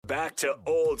back to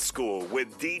Old School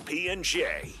with DP and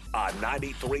J on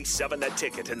 93.7 The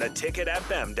Ticket and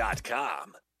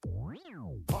theticketfm.com.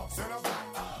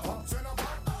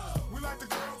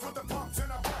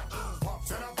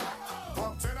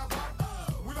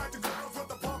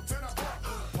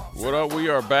 What up? We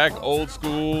are back, Old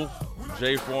School.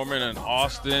 Jay Foreman and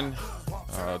Austin.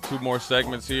 Two more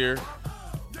segments here.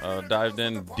 Dived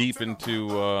in deep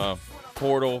into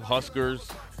portal, Huskers,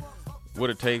 what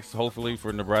it takes, hopefully,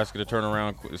 for Nebraska to turn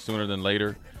around sooner than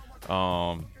later,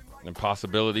 and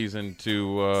possibilities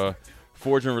into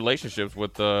forging relationships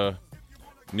with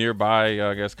nearby,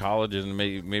 I guess, colleges, and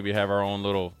maybe have our own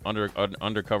little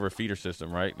undercover feeder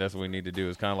system, right? That's what we need to do.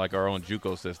 It's kind of like our own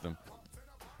JUCO system.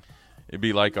 It'd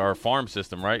be like our farm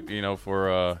system, right? You know,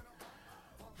 for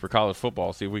college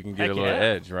football, see if we can get a little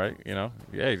edge, right? You know,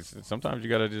 yeah. Sometimes you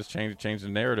got to just change the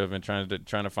narrative and trying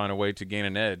to find a way to gain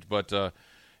an edge. But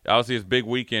obviously, it's a big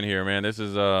weekend here, man. This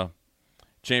is a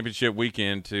championship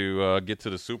weekend to get to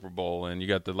the Super Bowl, and you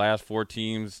got the last four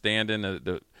teams standing.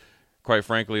 Quite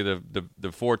frankly,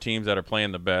 the four teams that are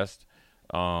playing the best,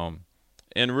 and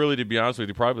really, to be honest with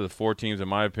you, probably the four teams, in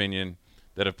my opinion,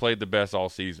 that have played the best all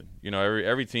season. You know,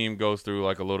 every team goes through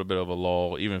like a little bit of a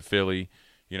lull. Even Philly,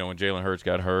 you know, when Jalen Hurts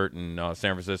got hurt, and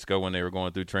San Francisco when they were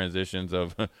going through transitions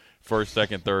of first,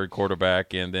 second, third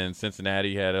quarterback, and then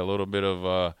Cincinnati had a little bit of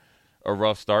a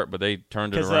rough start, but they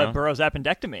turned it around. Because Burrow's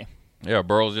appendectomy. Yeah,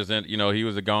 Burrow's just he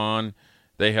was gone.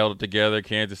 They held it together.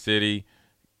 Kansas City,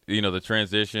 you know, the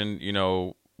transition, you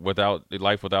know, without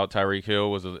Tyreek Hill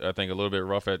was, I think, a little bit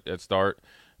rough at start,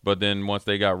 but then once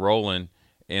they got rolling,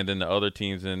 and then the other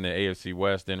teams in the AFC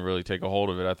West didn't really take a hold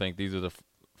of it. I think these are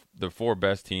the four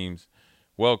best teams,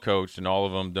 well coached, and all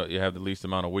of them have the least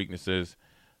amount of weaknesses.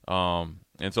 And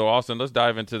so, Austin, let's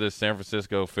dive into this San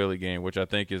Francisco-Philly game, which I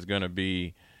think is going to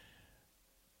be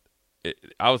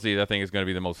obviously, I think it's going to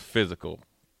be the most physical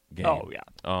game. Oh,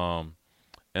 yeah.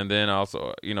 And then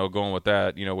also, you know, going with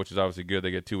that, you know, which is obviously good.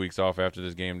 They get 2 weeks off after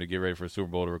this game to get ready for the Super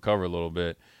Bowl to recover a little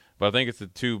bit. But I think it's the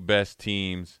two best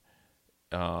teams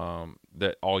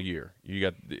that all year. You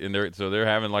got, and they're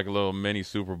having like a little mini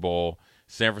Super Bowl.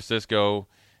 San Francisco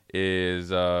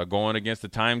is going against the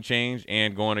time change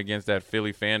and going against that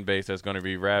Philly fan base that's going to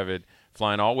be rabid,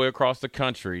 flying all the way across the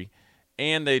country,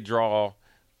 and they draw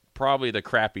probably the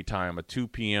crappy time, a 2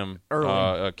 p.m.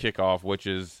 Kickoff, which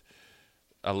is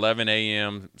 11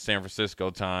 a.m. San Francisco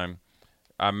time.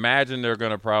 I imagine they're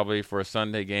going to probably, for a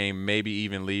Sunday game, maybe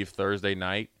even leave Thursday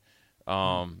night.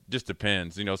 Just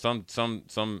depends. You know, some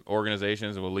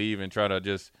organizations will leave and try to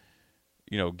just,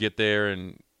 you know, get there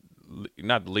and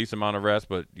not the least amount of rest,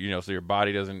 but, you know, so your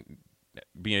body doesn't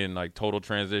be in like total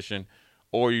transition,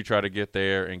 or you try to get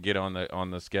there and get on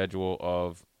the schedule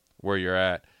of where you're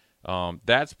at.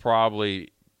 That's probably,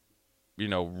 you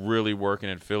know, really working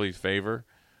in Philly's favor.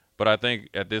 But I think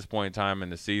at this point in time in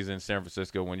the season, San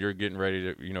Francisco, when you're getting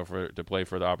ready to, you know, to play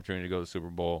for the opportunity to go to the Super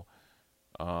Bowl,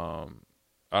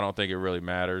 I don't think it really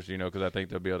matters, you know, because I think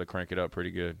they'll be able to crank it up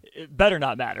pretty good. It better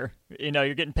not matter. You know,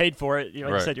 you're getting paid for it. You know,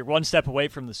 like right. you said, you're one step away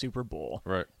from the Super Bowl.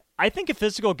 Right. I think a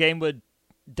physical game would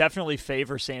definitely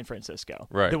favor San Francisco.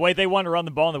 Right. The way they want to run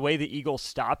the ball and the way the Eagles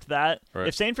stopped that. Right.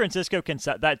 If San Francisco can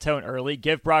set that tone early,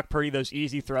 give Brock Purdy those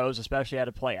easy throws, especially out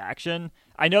of play action.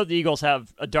 I know the Eagles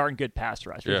have a darn good pass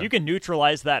rush. Yeah. If you can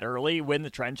neutralize that early, win the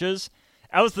trenches,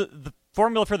 that was the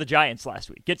formula for the Giants last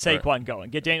week. Get Saquon right.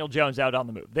 going. Get Daniel Jones out on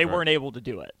the move. They right. weren't able to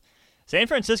do it. San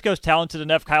Francisco's talented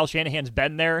enough. Kyle Shanahan's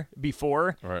been there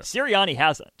before. Right. Sirianni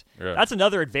hasn't. Yeah. That's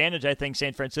another advantage I think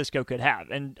San Francisco could have.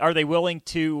 And are they willing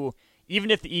to, even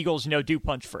if the Eagles, you know, do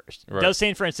punch first, right. does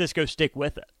San Francisco stick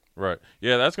with it? Right.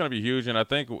 Yeah, that's going to be huge. And I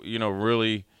think, you know,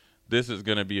 really this is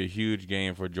going to be a huge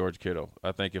game for George Kittle.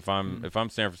 I think if I'm San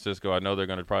Francisco, I know they're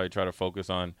going to probably try to focus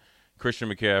on Christian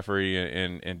McCaffrey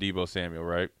and Deebo Samuel,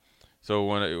 right?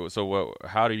 So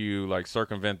how do you like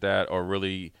circumvent that or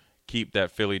really keep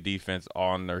that Philly defense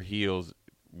on their heels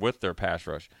with their pass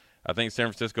rush? I think San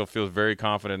Francisco feels very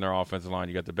confident in their offensive line.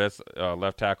 You got the best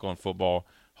left tackle in football,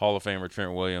 Hall of Famer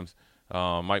Trent Williams.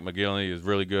 Mike McGlinchey is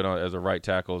really good as a right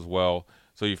tackle as well.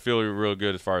 So you feel real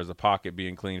good as far as the pocket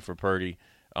being clean for Purdy.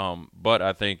 But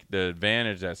I think the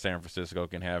advantage that San Francisco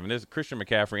can have, and this Christian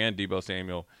McCaffrey and Deebo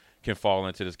Samuel can fall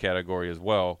into this category as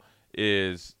well,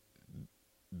 is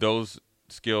those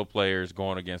skill players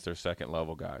going against their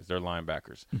second-level guys, their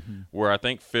linebackers. Mm-hmm. Where I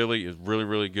think Philly is really,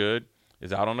 really good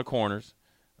is out on the corners.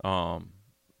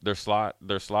 Their slot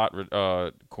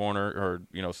corner or,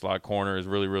 you know, slot corner is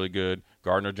really, really good.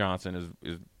 Gardner Johnson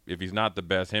is if he's not the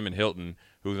best, him and Hilton,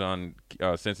 who's on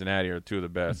Cincinnati, are two of the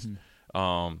best.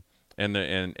 Mm-hmm.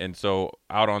 And so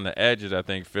out on the edges, I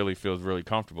think Philly feels really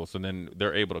comfortable. So then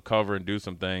they're able to cover and do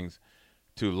some things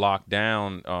to lock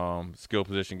down skill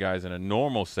position guys in a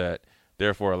normal set,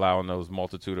 therefore allowing those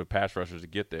multitude of pass rushers to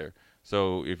get there.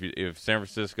 So if San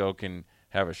Francisco can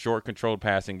have a short, controlled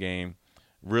passing game,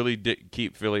 really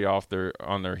keep Philly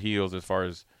on their heels as far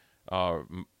as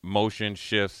motion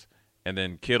shifts, and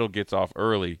then Kittle gets off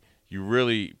early, you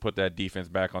really put that defense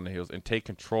back on the heels and take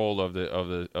control of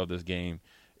this game.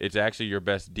 It's actually your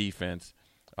best defense,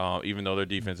 even though their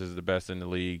defense is the best in the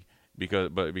league,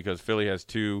 because Philly has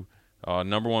two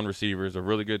number one receivers, a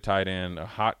really good tight end, a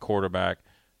hot quarterback,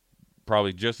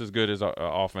 probably just as good as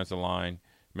offensive line,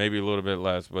 maybe a little bit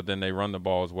less, but then they run the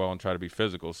ball as well and try to be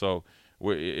physical. So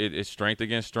it's strength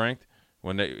against strength.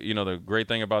 When they, the great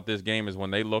thing about this game is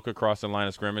when they look across the line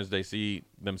of scrimmage, they see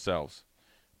themselves.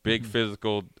 Big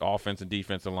physical offense and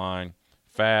defensive line,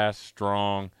 fast,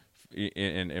 strong,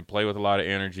 and play with a lot of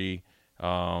energy,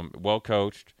 well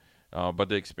coached. But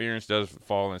the experience does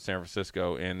fall in San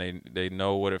Francisco, and they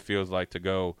know what it feels like to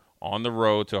go on the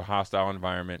road to a hostile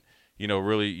environment.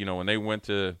 Really, when they went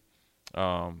to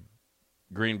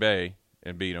Green Bay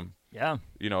and beat them. Yeah.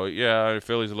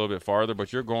 Philly's a little bit farther,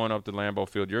 but you're going up to Lambeau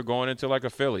Field. You're going into like a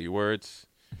Philly where it's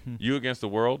you against the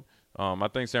world. I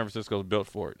think San Francisco's built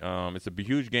for it. It's a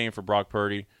huge game for Brock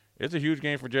Purdy. It's a huge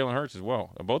game for Jalen Hurts as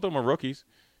well. Both of them are rookies.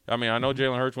 I mean, I know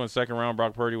Jalen Hurts went second round.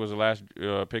 Brock Purdy was the last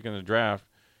pick in the draft.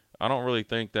 I don't really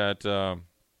think that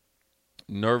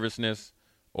nervousness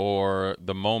or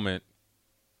the moment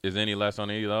is any less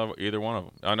on either one of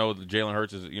them. I know that Jalen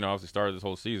Hurts is, obviously started this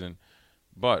whole season,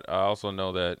 but I also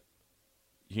know that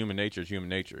human nature is human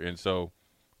nature, and so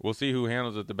we'll see who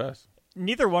handles it the best.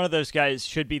 Neither one of those guys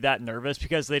should be that nervous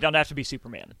because they don't have to be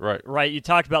Superman. Right. You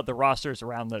talked about the rosters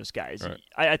around those guys. Right.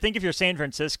 I think if you're San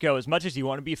Francisco, as much as you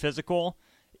want to be physical,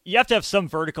 you have to have some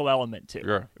vertical element too.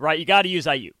 Sure. Right? You got to use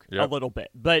Ayuk a little bit.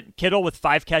 But Kittle with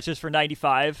 5 catches for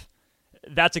 95,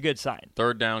 that's a good sign.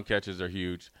 Third down catches are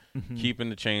huge, keeping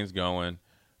the chains going.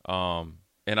 And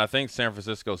I think San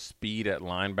Francisco's speed at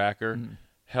linebacker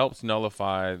helps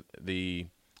nullify the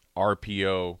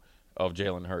RPO of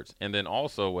Jalen Hurts. And then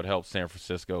also what helps San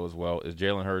Francisco as well is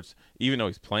Jalen Hurts, even though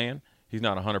he's playing, he's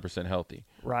not 100% healthy.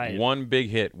 Right. One big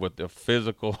hit with the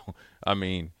physical,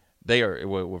 they are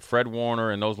with Fred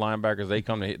Warner and those linebackers,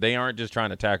 they aren't just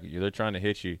trying to tackle you. They're trying to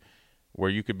hit you where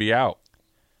you could be out,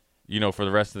 for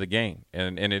the rest of the game.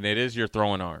 And it is your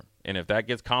throwing arm. And if that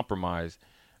gets compromised,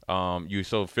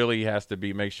 so Philly has to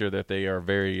make sure that they are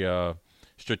very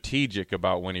strategic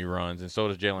about when he runs, and so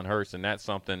does Jalen Hurts, and that's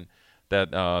something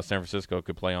that San Francisco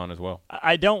could play on as well.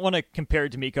 I don't want to compare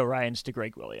DeMeco Ryans to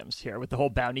Greg Williams here with the whole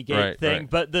bounty gate thing,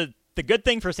 but the good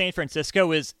thing for San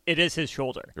Francisco is it is his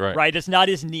shoulder, right? It's not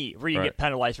his knee where you get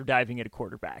penalized for diving at a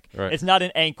quarterback. Right. It's not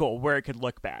an ankle where it could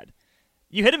look bad.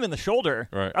 You hit him in the shoulder,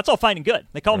 right. That's all fine and good.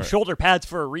 They call them shoulder pads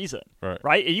for a reason,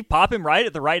 right? You pop him right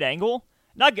at the right angle.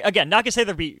 Not going to say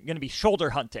they're going to be shoulder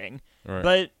hunting,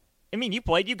 but you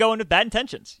played. You go in with bad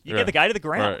intentions. You get the guy to the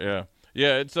ground. Right.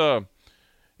 Yeah. It's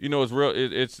it's real.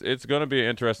 It's going to be an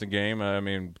interesting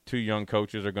game. Two young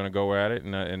coaches are going to go at it,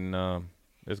 and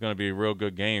it's going to be a real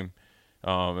good game.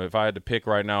 If I had to pick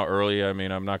right now early,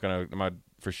 I'm not going to. My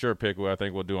for sure pick what I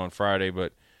think we'll do on Friday,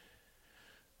 but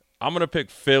I'm going to pick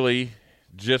Philly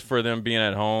just for them being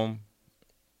at home.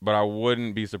 But I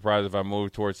wouldn't be surprised if I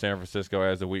move towards San Francisco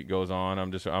as the week goes on. I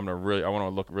want to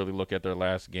really look at their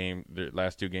last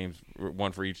two games,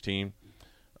 one for each team.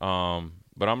 But I'm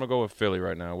gonna go with Philly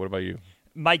right now. What about you?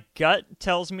 My gut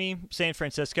tells me San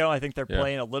Francisco. I think they're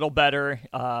playing a little better.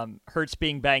 Hurts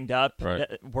being banged up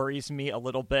worries me a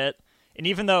little bit. And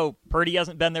even though Purdy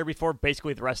hasn't been there before,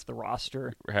 basically the rest of the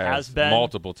roster has been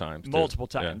multiple times. Yeah.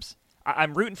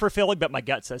 I'm rooting for Philly, but my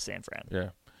gut says San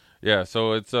Fran. Yeah.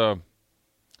 So it's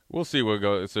we'll see what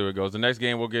goes. The next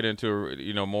game we'll get into,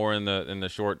 more in the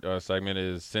short segment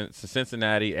is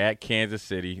Cincinnati at Kansas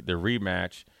City, the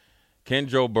rematch. Can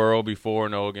Joe Burrow be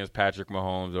 4-0 against Patrick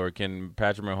Mahomes, or can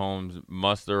Patrick Mahomes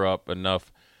muster up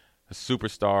enough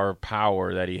superstar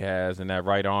power that he has in that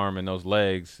right arm and those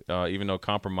legs, even though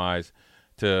compromised,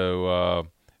 to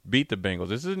beat the Bengals?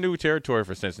 This is new territory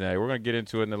for Cincinnati. We're going to get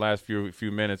into it in the last few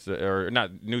minutes, or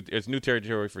not new. It's new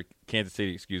territory for Kansas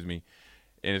City, excuse me.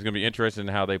 And it's going to be interesting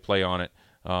how they play on it.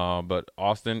 But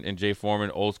Austin and Jay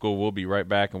Foreman, Old School, will be right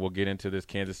back, and we'll get into this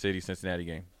Kansas City-Cincinnati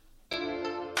game.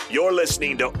 You're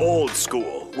listening to Old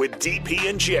School with DP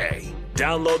and J.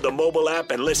 Download the mobile app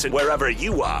and listen wherever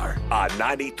you are on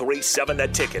 93.7 The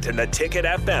Ticket and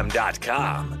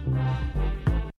theticketfm.com.